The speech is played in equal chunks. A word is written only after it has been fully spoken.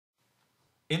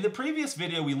In the previous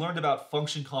video, we learned about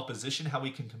function composition, how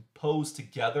we can compose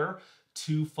together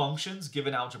two functions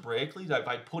given algebraically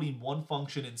by putting one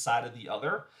function inside of the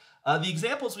other. The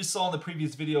examples we saw in the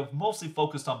previous video mostly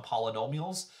focused on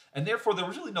polynomials, and therefore there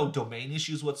was really no domain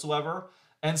issues whatsoever.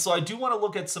 And so I do want to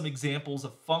look at some examples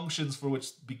of functions for which,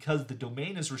 because the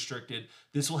domain is restricted,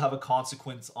 this will have a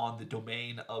consequence on the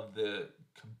domain of the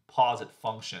composite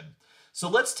function. So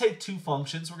let's take two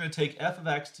functions. We're going to take f of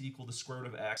x to equal the square root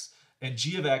of x and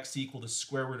g of x to equal the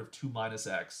square root of 2 minus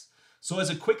x. So as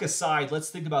a quick aside,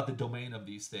 let's think about the domain of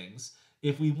these things.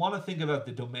 If we want to think about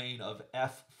the domain of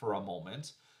f for a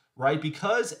moment, right,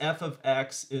 because f of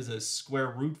x is a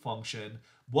square root function,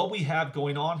 what we have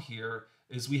going on here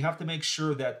is we have to make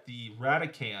sure that the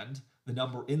radicand, the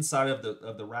number inside of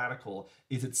the radical,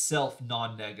 is itself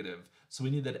non-negative. So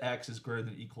we need that x is greater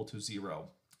than or equal to 0.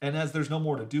 And as there's no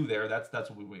more to do there, that's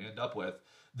what we end up with.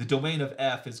 The domain of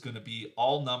f is going to be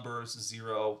all numbers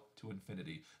 0 to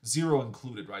infinity. 0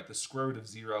 included, right? The square root of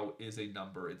 0 is a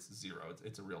number. It's 0.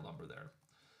 It's a real number there.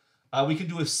 We can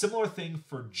do a similar thing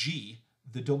for g.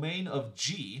 The domain of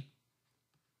g,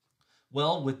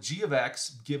 well, with g of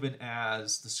x given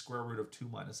as the square root of 2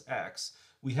 minus x,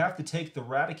 we have to take the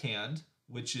radicand,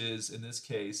 which is, in this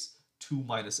case, 2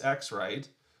 minus x, right?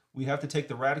 We have to take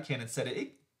the radicand and set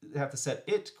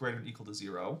it greater than or equal to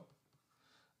 0.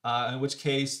 In which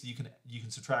case you can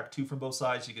subtract 2 from both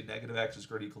sides. You get negative x is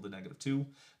greater than or equal to negative 2.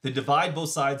 Then divide both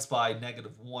sides by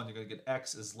negative 1. You're going to get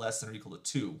x is less than or equal to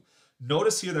 2.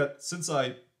 Notice here that since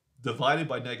I divided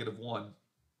by negative 1,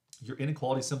 your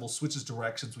inequality symbol switches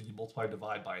directions when you multiply or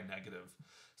divide by a negative.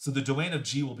 So the domain of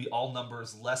g will be all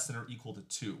numbers less than or equal to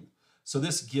 2. So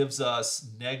this gives us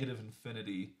negative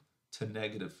infinity to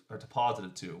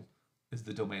positive 2 is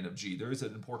the domain of g. There is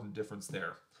an important difference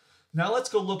there. Now let's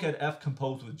go look at f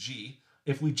composed with g.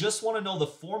 If we just want to know the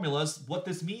formulas, what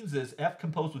this means is f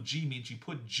composed with g means you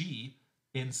put g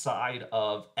inside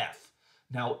of f.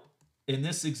 Now, in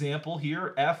this example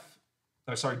here,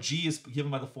 g is given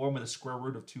by the formula the square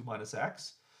root of 2 minus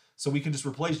x. So we can just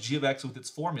replace g of x with its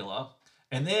formula.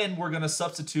 And then we're going to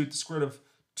substitute the square root of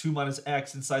 2 minus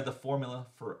x inside the formula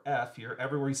for f here.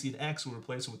 Everywhere you see an x, we'll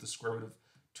replace it with the square root of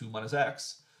 2 minus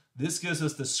x. This gives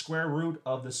us the square root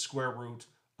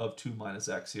of 2 minus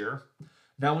x here.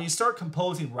 Now, when you start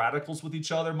composing radicals with each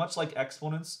other, much like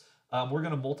exponents, we're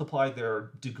going to multiply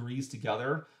their degrees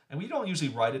together. And we don't usually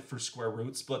write it for square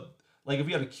roots, but like if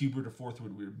we had a cube root or fourth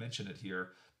root, we would mention it here.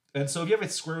 And so if you have a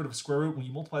square root of a square root, when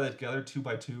you multiply that together 2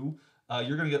 by 2,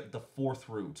 you're going to get the fourth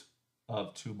root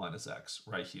of 2 minus x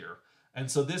right here.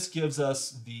 And so this gives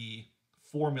us the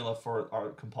formula for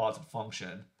our composite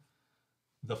function,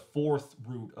 the fourth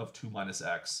root of 2 minus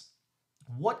x.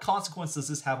 What consequence does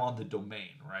this have on the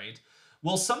domain, right?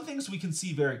 Well, some things we can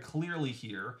see very clearly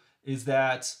here is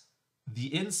that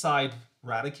the inside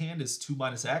radicand is 2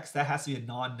 minus x. That has to be a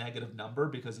non-negative number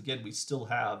because, again, we still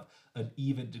have an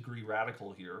even degree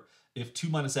radical here. If 2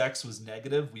 minus x was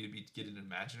negative, we'd be getting an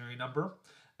imaginary number.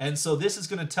 And so this is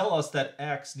going to tell us that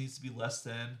x needs to be less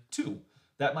than 2.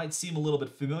 That might seem a little bit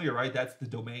familiar, right? That's the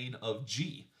domain of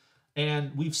g.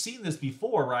 And we've seen this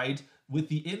before, right? With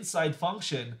the inside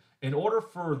function, in order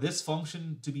for this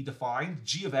function to be defined,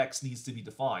 g of x needs to be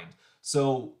defined.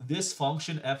 So this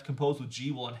function, f composed with g,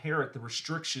 will inherit the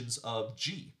restrictions of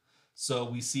g. So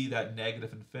we see that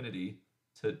negative infinity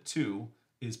to 2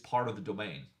 is part of the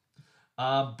domain.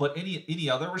 But any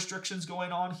other restrictions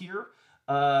going on here?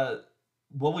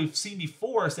 What we've seen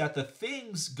before is that the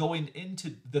things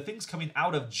coming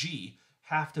out of g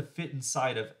have to fit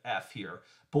inside of f here.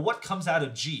 But what comes out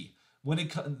of g?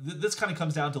 This kind of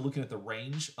comes down to looking at the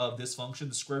range of this function,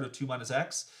 the square root of 2 minus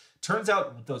x. Turns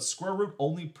out the square root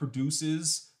only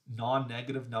produces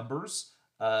non-negative numbers.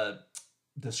 The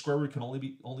square root can only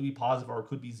be positive, or it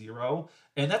could be 0.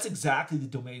 And that's exactly the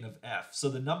domain of f. So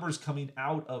the numbers coming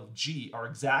out of g are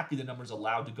exactly the numbers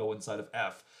allowed to go inside of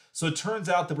f. So it turns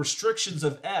out the restrictions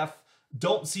of f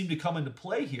don't seem to come into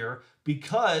play here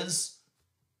because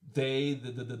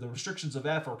the restrictions of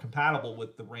f are compatible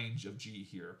with the range of g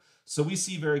here. So we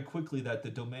see very quickly that the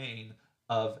domain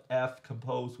of f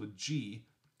composed with g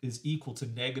is equal to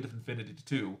negative infinity to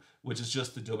 2, which is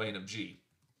just the domain of g.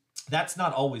 That's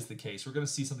not always the case. We're going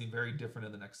to see something very different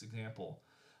in the next example.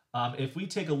 If we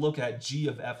take a look at g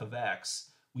of f of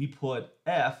x, we put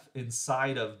f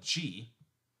inside of g.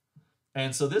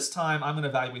 And so this time I'm going to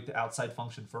evaluate the outside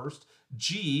function first.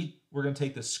 G, we're going to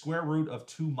take the square root of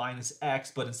 2 minus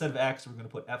x, but instead of x, we're going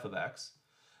to put f of x.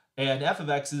 And f of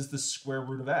x is the square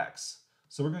root of x.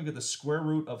 So we're going to get the square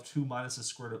root of 2 minus the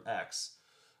square root of x.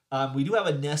 We do have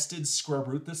a nested square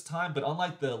root this time, but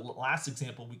unlike the last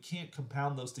example, we can't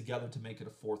compound those together to make it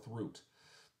a fourth root.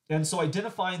 And so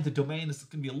identifying the domain is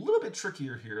going to be a little bit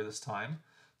trickier here this time.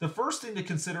 The first thing to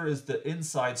consider is the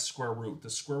inside square root, the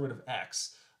square root of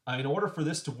x. In order for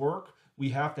this to work, we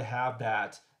have to have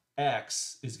that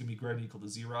x is going to be greater than or equal to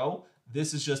 0.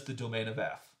 This is just the domain of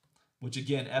f, which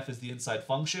again, f is the inside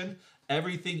function.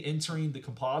 Everything entering the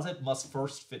composite must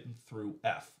first fit in through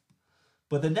f.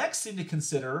 But the next thing to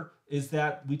consider is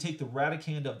that we take the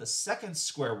radicand of the second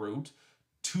square root,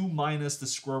 2 minus the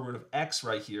square root of x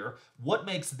right here. What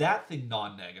makes that thing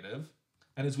non-negative?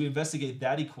 And as we investigate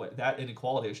that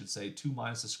inequality, I should say, 2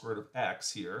 minus the square root of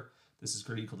x here, this is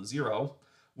greater than or equal to 0,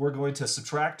 we're going to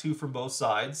subtract 2 from both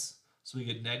sides. So we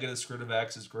get negative square root of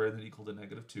x is greater than or equal to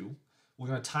negative 2. We're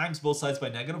going to times both sides by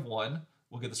negative 1.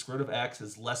 We'll get the square root of x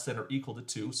is less than or equal to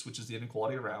 2, switches the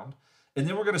inequality around. And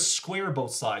then we're going to square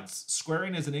both sides.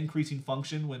 Squaring is an increasing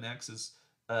function when x is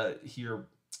here.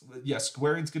 Yeah,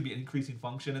 squaring is going to be an increasing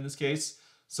function in this case.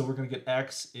 So we're going to get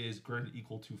x is greater than or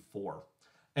equal to 4.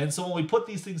 And so when we put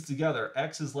these things together,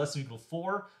 x is less than or equal to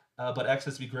 4, but x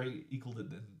has to be greater than or equal to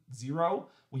 0.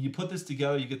 When you put this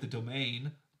together, you get the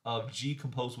domain of g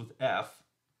composed with f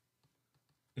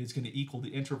is going to equal the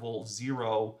interval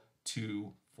 0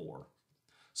 to 4.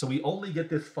 So we only get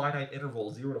this finite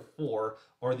interval, 0 to 4,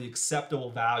 are the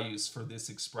acceptable values for this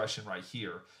expression right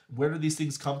here. Where do these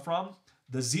things come from?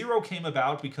 The 0 came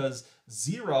about because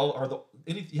 0 are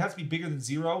it has to be bigger than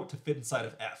 0 to fit inside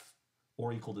of f,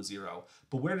 or equal to 0.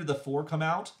 But where did the 4 come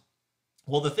out?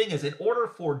 Well, the thing is, in order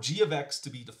for g of x to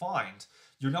be defined,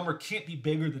 your number can't be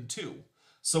bigger than 2.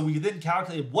 So we then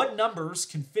calculate what numbers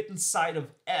can fit inside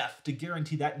of f to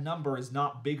guarantee that number is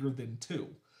not bigger than 2.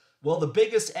 Well, the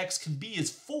biggest x can be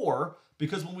is 4,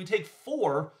 because when we take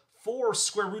 4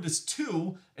 square root is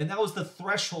 2, and that was the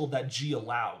threshold that g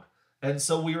allowed. And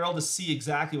so we were able to see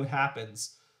exactly what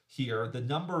happens here. The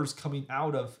numbers coming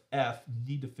out of f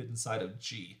need to fit inside of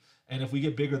g. And if we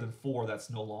get bigger than 4, that's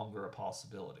no longer a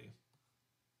possibility.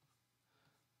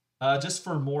 Just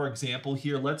for more example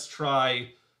here, let's try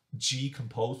g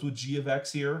composed with g of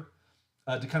x here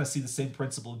to kind of see the same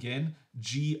principle again.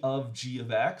 G of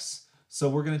x. So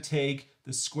we're going to take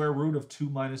the square root of 2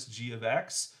 minus g of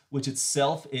x, which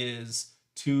itself is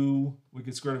 2. We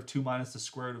get square root of 2 minus the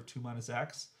square root of 2 minus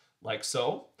x, like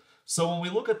so. So when we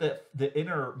look at the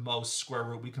innermost square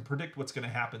root, we can predict what's going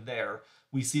to happen there.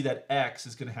 We see that x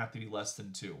is going to have to be less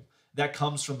than 2. That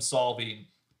comes from solving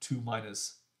 2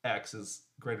 minus x is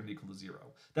greater than or equal to 0.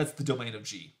 That's the domain of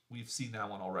g. We've seen that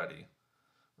one already,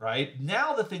 right?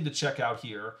 Now the thing to check out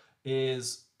here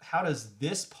is how does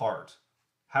this part,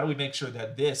 how do we make sure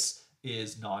that this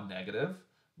is non-negative?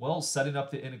 Well, setting up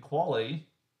the inequality,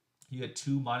 you get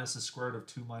 2 minus the square root of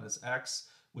 2 minus x,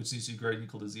 which needs to be greater than or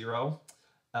equal to 0.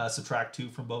 Subtract 2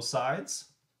 from both sides.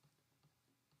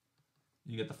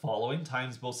 You get the following,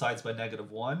 times both sides by negative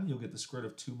 1. You'll get the square root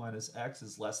of 2 minus x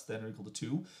is less than or equal to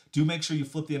 2. Do make sure you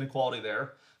flip the inequality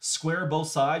there. Square both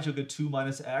sides, you'll get 2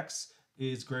 minus x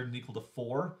is greater than or equal to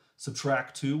 4.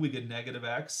 Subtract 2, we get negative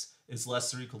x is less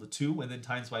than or equal to 2. And then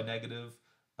times by negative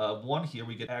 1 here,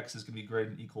 we get x is going to be greater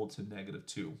than or equal to negative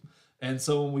 2. And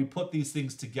so when we put these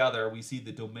things together, we see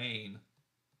the domain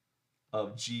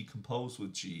of g composed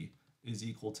with g is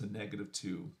equal to negative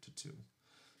 2 to 2.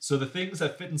 So the things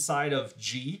that fit inside of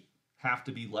g have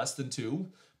to be less than 2,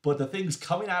 but the things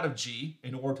coming out of g,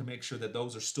 in order to make sure that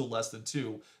those are still less than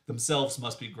 2, themselves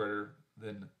must be greater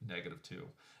than negative 2.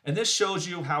 And this shows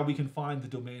you how we can find the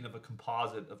domain of a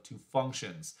composite of two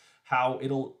functions, how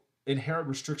it'll inherit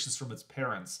restrictions from its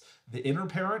parents. The inner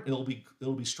parent, it'll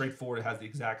be straightforward, it has the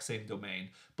exact same domain.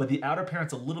 But the outer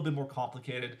parent's a little bit more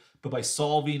complicated, but by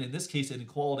solving, in this case,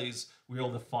 inequalities, we're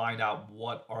able to find out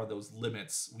what are those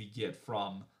limits we get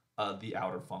from the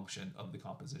outer function of the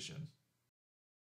composition.